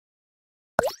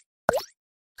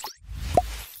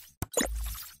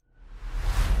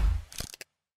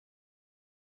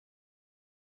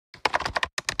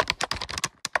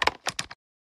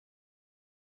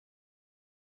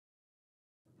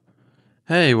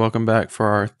Hey, welcome back for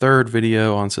our third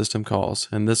video on system calls.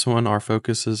 In this one, our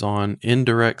focus is on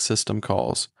indirect system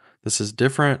calls. This is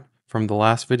different from the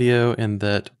last video in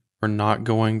that we're not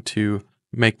going to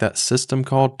make that system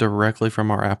call directly from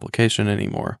our application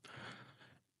anymore.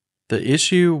 The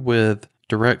issue with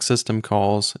direct system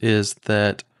calls is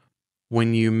that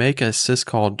when you make a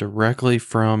syscall directly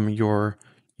from your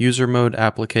user mode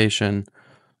application,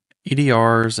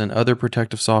 EDRs and other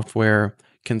protective software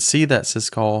can see that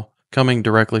syscall coming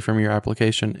directly from your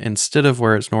application instead of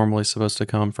where it's normally supposed to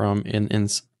come from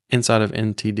inside of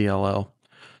NTDLL.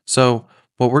 So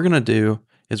what we're going to do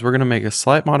is we're going to make a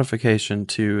slight modification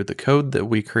to the code that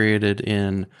we created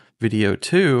in video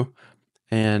 2,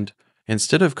 and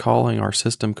instead of calling our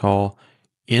system call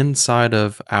inside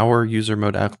of our user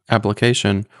mode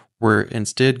application, we're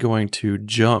instead going to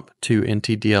jump to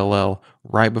NTDLL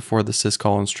right before the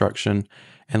syscall instruction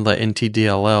and let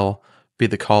NTDLL be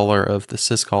the caller of the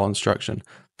syscall instruction.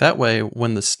 That way,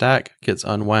 when the stack gets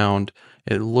unwound,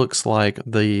 it looks like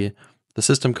the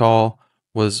system call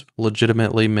was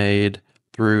legitimately made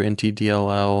through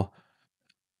NTDLL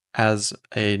as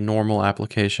a normal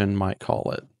application might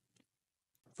call it.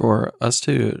 For us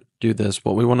to do this,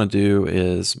 what we want to do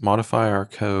is modify our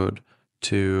code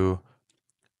to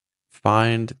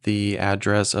find the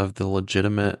address of the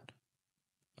legitimate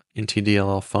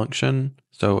NTDLL function.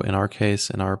 So in our case,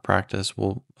 in our practice,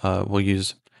 we'll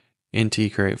use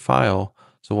ntCreateFile.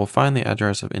 So we'll find the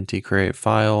address of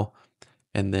ntCreateFile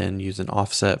and then use an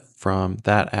offset from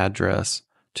that address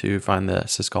to find the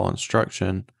syscall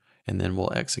instruction, and then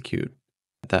we'll execute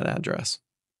that address.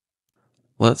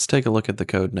 Let's take a look at the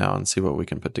code now and see what we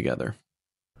can put together.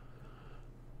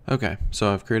 Okay,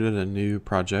 so I've created a new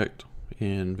project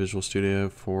in Visual Studio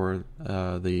for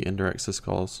the indirect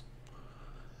syscalls.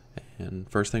 And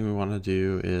first thing we want to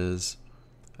do is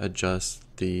adjust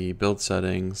the build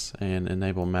settings and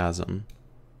enable MASM.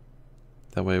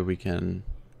 That way we can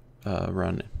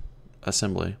run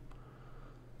assembly.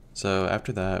 So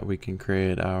after that, we can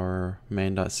create our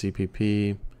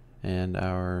main.cpp and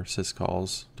our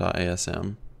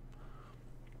syscalls.asm.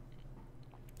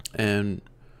 And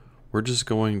we're just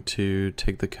going to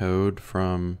take the code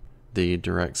from the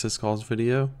direct syscalls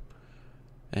video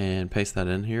and paste that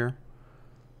in here.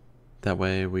 That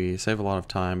way we save a lot of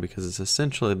time because it's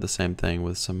essentially the same thing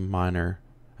with some minor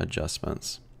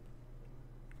adjustments.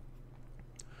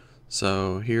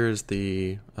 So here's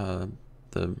the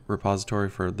repository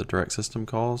for the direct system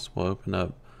calls. We'll open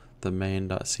up the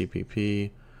main.cpp,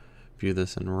 view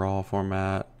this in raw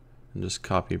format, and just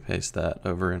copy paste that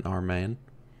over in our main.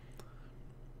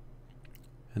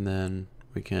 And then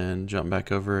we can jump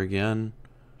back over again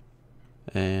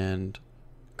and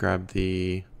grab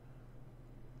the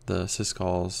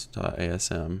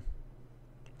syscalls.asm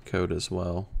code as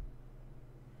well.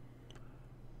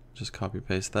 Just copy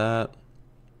paste that,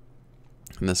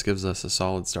 and this gives us a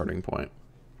solid starting point.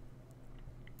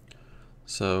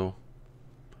 So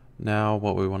now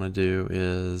what we want to do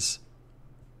is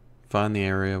find the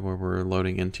area where we're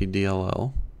loading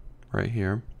NTDLL right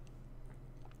here,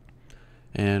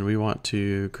 and we want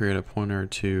to create a pointer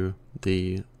to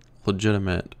the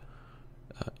legitimate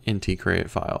NTCreate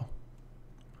file.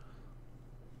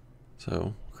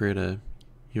 So create a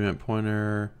uint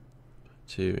pointer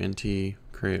to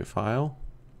NTCreate file,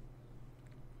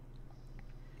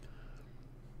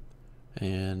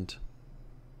 and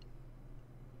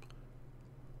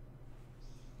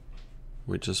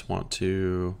we just want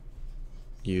to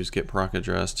use getProc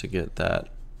address to get the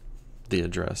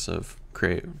address of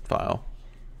create file.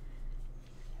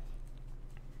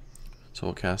 So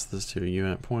we'll cast this to a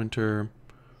uint pointer,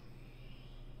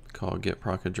 call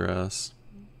getProc address,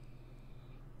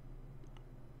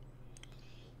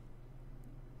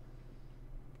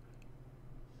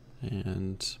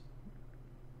 and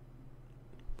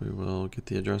we will get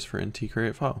the address for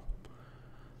NTCreate file.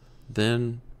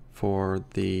 Then for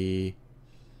the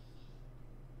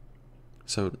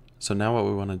so now what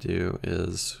we want to do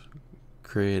is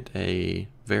create a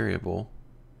variable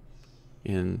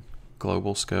in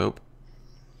global scope.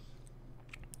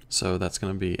 So that's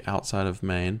going to be outside of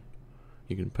main.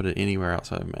 You can put it anywhere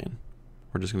outside of main.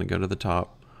 We're just going to go to the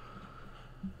top,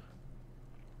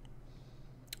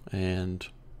 and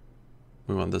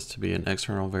we want this to be an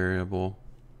external variable.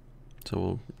 So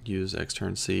we'll use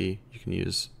extern C. You can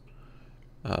use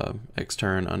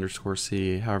extern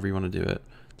 _C, however you want to do it.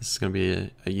 This is going to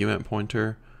be a uint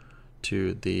pointer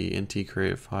to the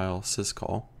NTCreate file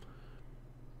syscall.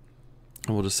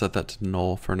 And we'll just set that to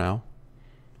null for now.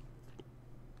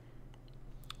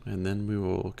 And then we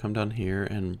will come down here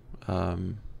and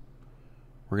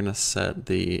we're going to set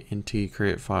the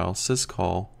NTCreate file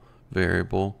syscall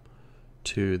variable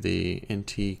to the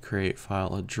nt create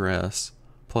file address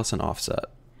plus an offset.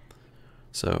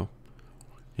 So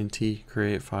int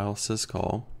create file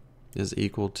syscall is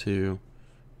equal to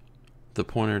the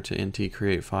pointer to int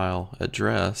create file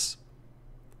address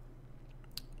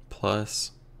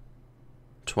plus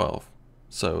 12.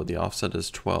 So the offset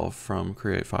is 12 from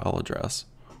create file address.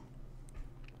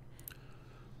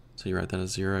 So you write that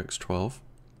as 0x12.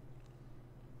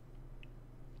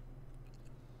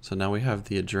 So now we have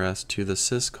the address to the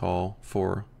syscall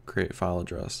for create file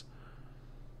address.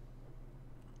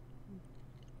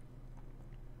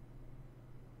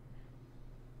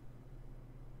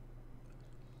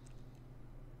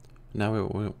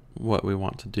 Now what we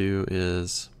want to do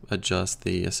is adjust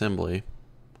the assembly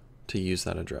to use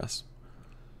that address.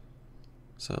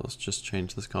 So let's just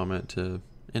change this comment to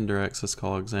indirect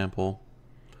syscall example,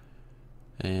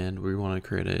 and we want to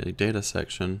create a data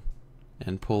section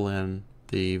and pull in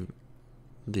the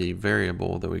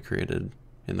variable that we created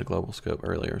in the global scope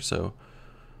earlier. So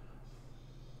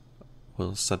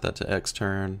we'll set that to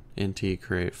extern int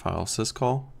create file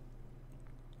syscall,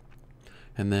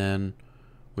 and then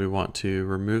we want to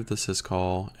remove the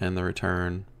syscall and the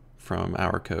return from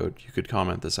our code. You could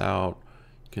comment this out.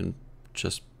 You can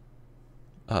just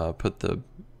put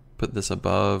this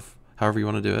above, however you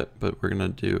want to do it, but we're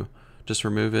going to just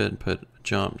remove it and put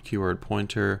jump keyword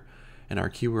pointer, and our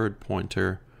keyword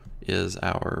pointer is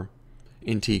our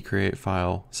int create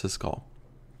file syscall.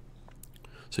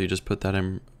 So you just put that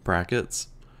in brackets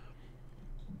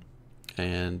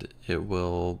and it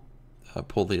will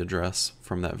pull the address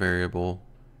from that variable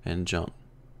and jump.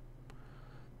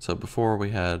 So before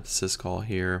we had syscall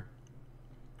here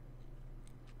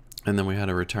and then we had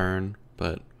a return,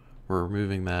 but we're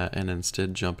removing that and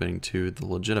instead jumping to the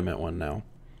legitimate one now.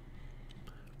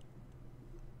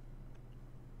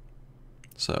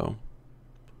 So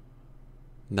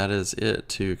that is it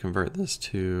to convert this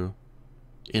to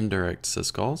indirect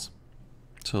syscalls.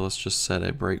 So let's just set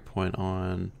a breakpoint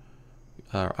on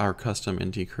our custom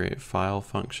int create file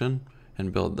function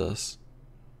and build this.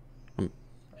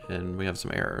 And we have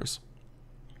some errors.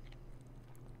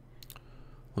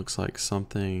 Looks like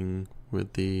something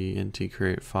with the int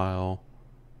create file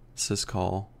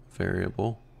syscall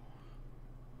variable.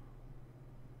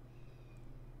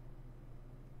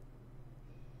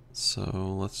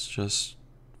 So let's just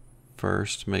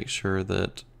first make sure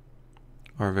that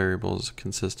our variable is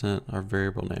consistent, our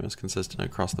variable name is consistent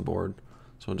across the board.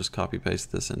 So we'll just copy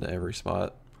paste this into every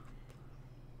spot.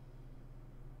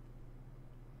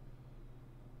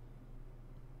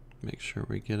 Make sure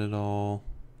we get it all.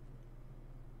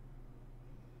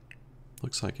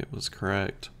 Looks like it was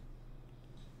correct.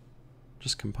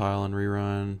 Just compile and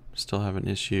rerun. Still have an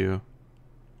issue.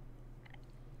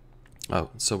 Oh,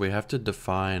 so we have to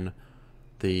define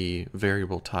the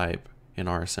variable type in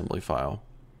our assembly file.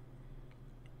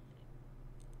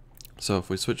 So if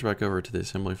we switch back over to the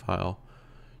assembly file,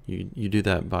 you do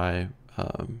that by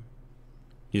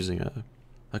using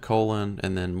a colon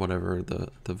and then whatever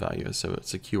the value is. So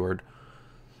it's a keyword,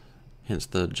 hence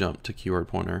the jump to keyword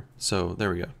pointer. So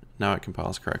there we go. Now it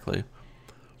compiles correctly.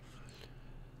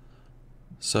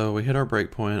 So we hit our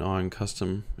breakpoint on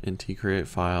custom int create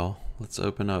file. Let's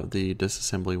open up the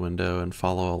disassembly window and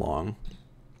follow along.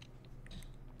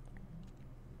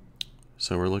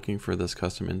 So we're looking for this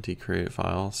custom int create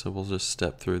file, so we'll just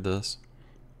step through this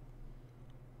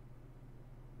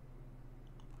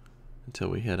until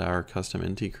we hit our custom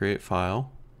int create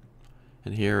file.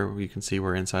 And here you can see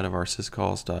we're inside of our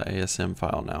syscalls.asm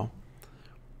file now,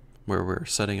 where we're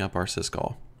setting up our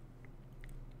syscall.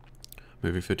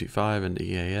 Moving 55 into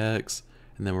EAX,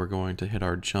 and then we're going to hit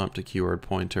our jump to keyword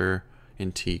pointer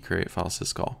int create file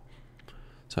syscall.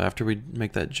 So after we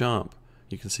make that jump,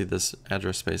 you can see this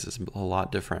address space is a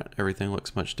lot different. Everything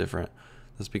looks much different.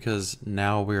 That's because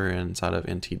now we're inside of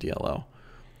NTDLL.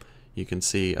 You can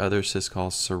see other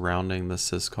syscalls surrounding the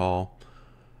syscall.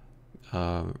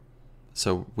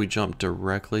 So we jump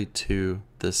directly to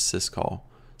this syscall,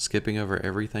 skipping over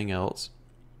everything else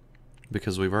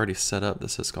because we've already set up the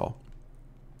syscall.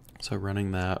 So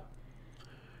running that,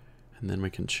 and then we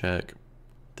can check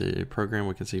the program.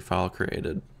 We can see file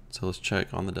created. So let's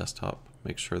check on the desktop,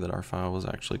 make sure that our file was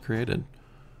actually created.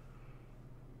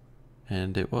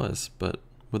 And it was, but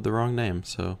with the wrong name,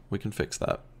 so we can fix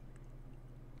that.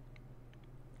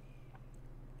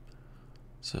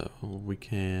 So we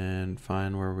can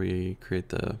find where we create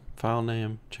the file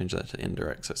name, change that to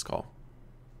indirect syscall.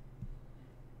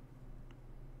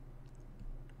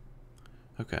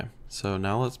 Okay, so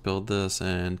now let's build this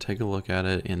and take a look at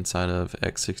it inside of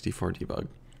x64 debug.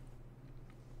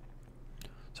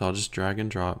 So So I'll just drag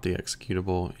and drop the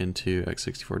executable into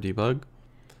x64 debug.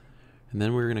 And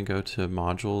then we're going to go to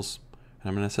modules, and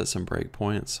I'm going to set some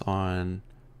breakpoints on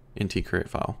NTCreate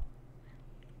file.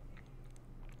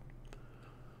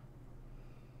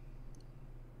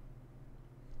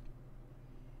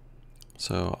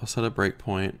 So I'll set a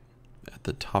breakpoint at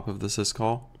the top of the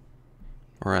syscall,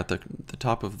 or at the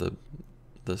top of the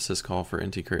syscall for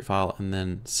NTCreate file, and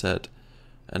then set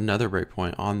another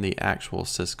breakpoint on the actual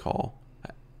syscall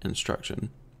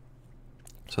instruction.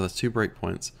 So that's 2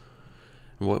 breakpoints.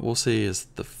 And what we'll see is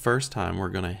the first time we're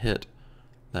going to hit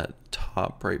that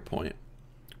top breakpoint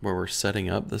where we're setting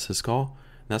up the syscall,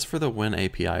 and that's for the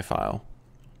WinAPI file.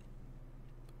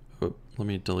 Let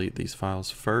me delete these files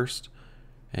first.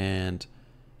 And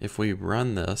if we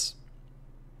run this,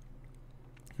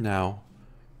 now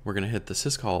we're going to hit the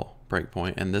syscall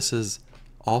breakpoint, and this is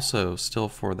also still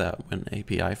for that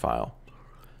WinAPI file.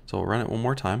 So we'll run it one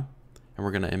more time, and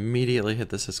we're going to immediately hit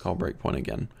the syscall breakpoint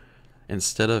again.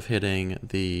 Instead of hitting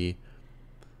the,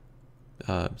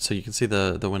 so you can see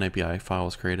the WinAPI file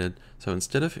is created. So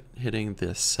instead of hitting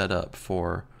this setup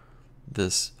for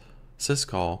this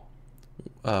syscall,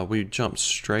 we jump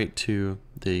straight to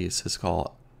the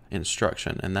syscall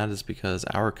instruction, and that is because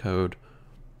our code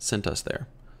sent us there.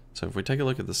 So if we take a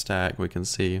look at the stack, we can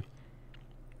see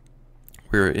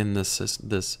we're in this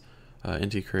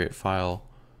NTCreate file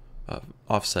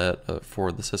offset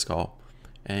for the syscall,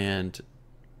 and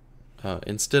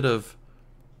instead of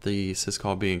the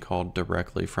syscall being called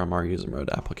directly from our user mode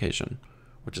application,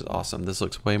 which is awesome. This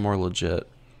looks way more legit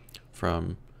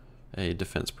from a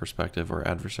defense perspective or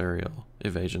adversarial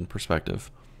evasion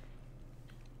perspective.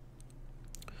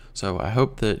 So I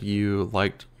hope that you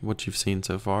liked what you've seen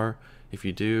so far. If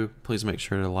you do, please make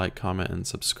sure to like, comment, and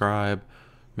subscribe.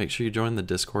 Make sure you join the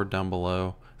Discord down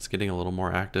below. It's getting a little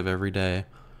more active every day.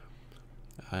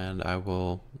 And I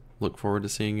will look forward to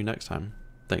seeing you next time.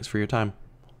 Thanks for your time.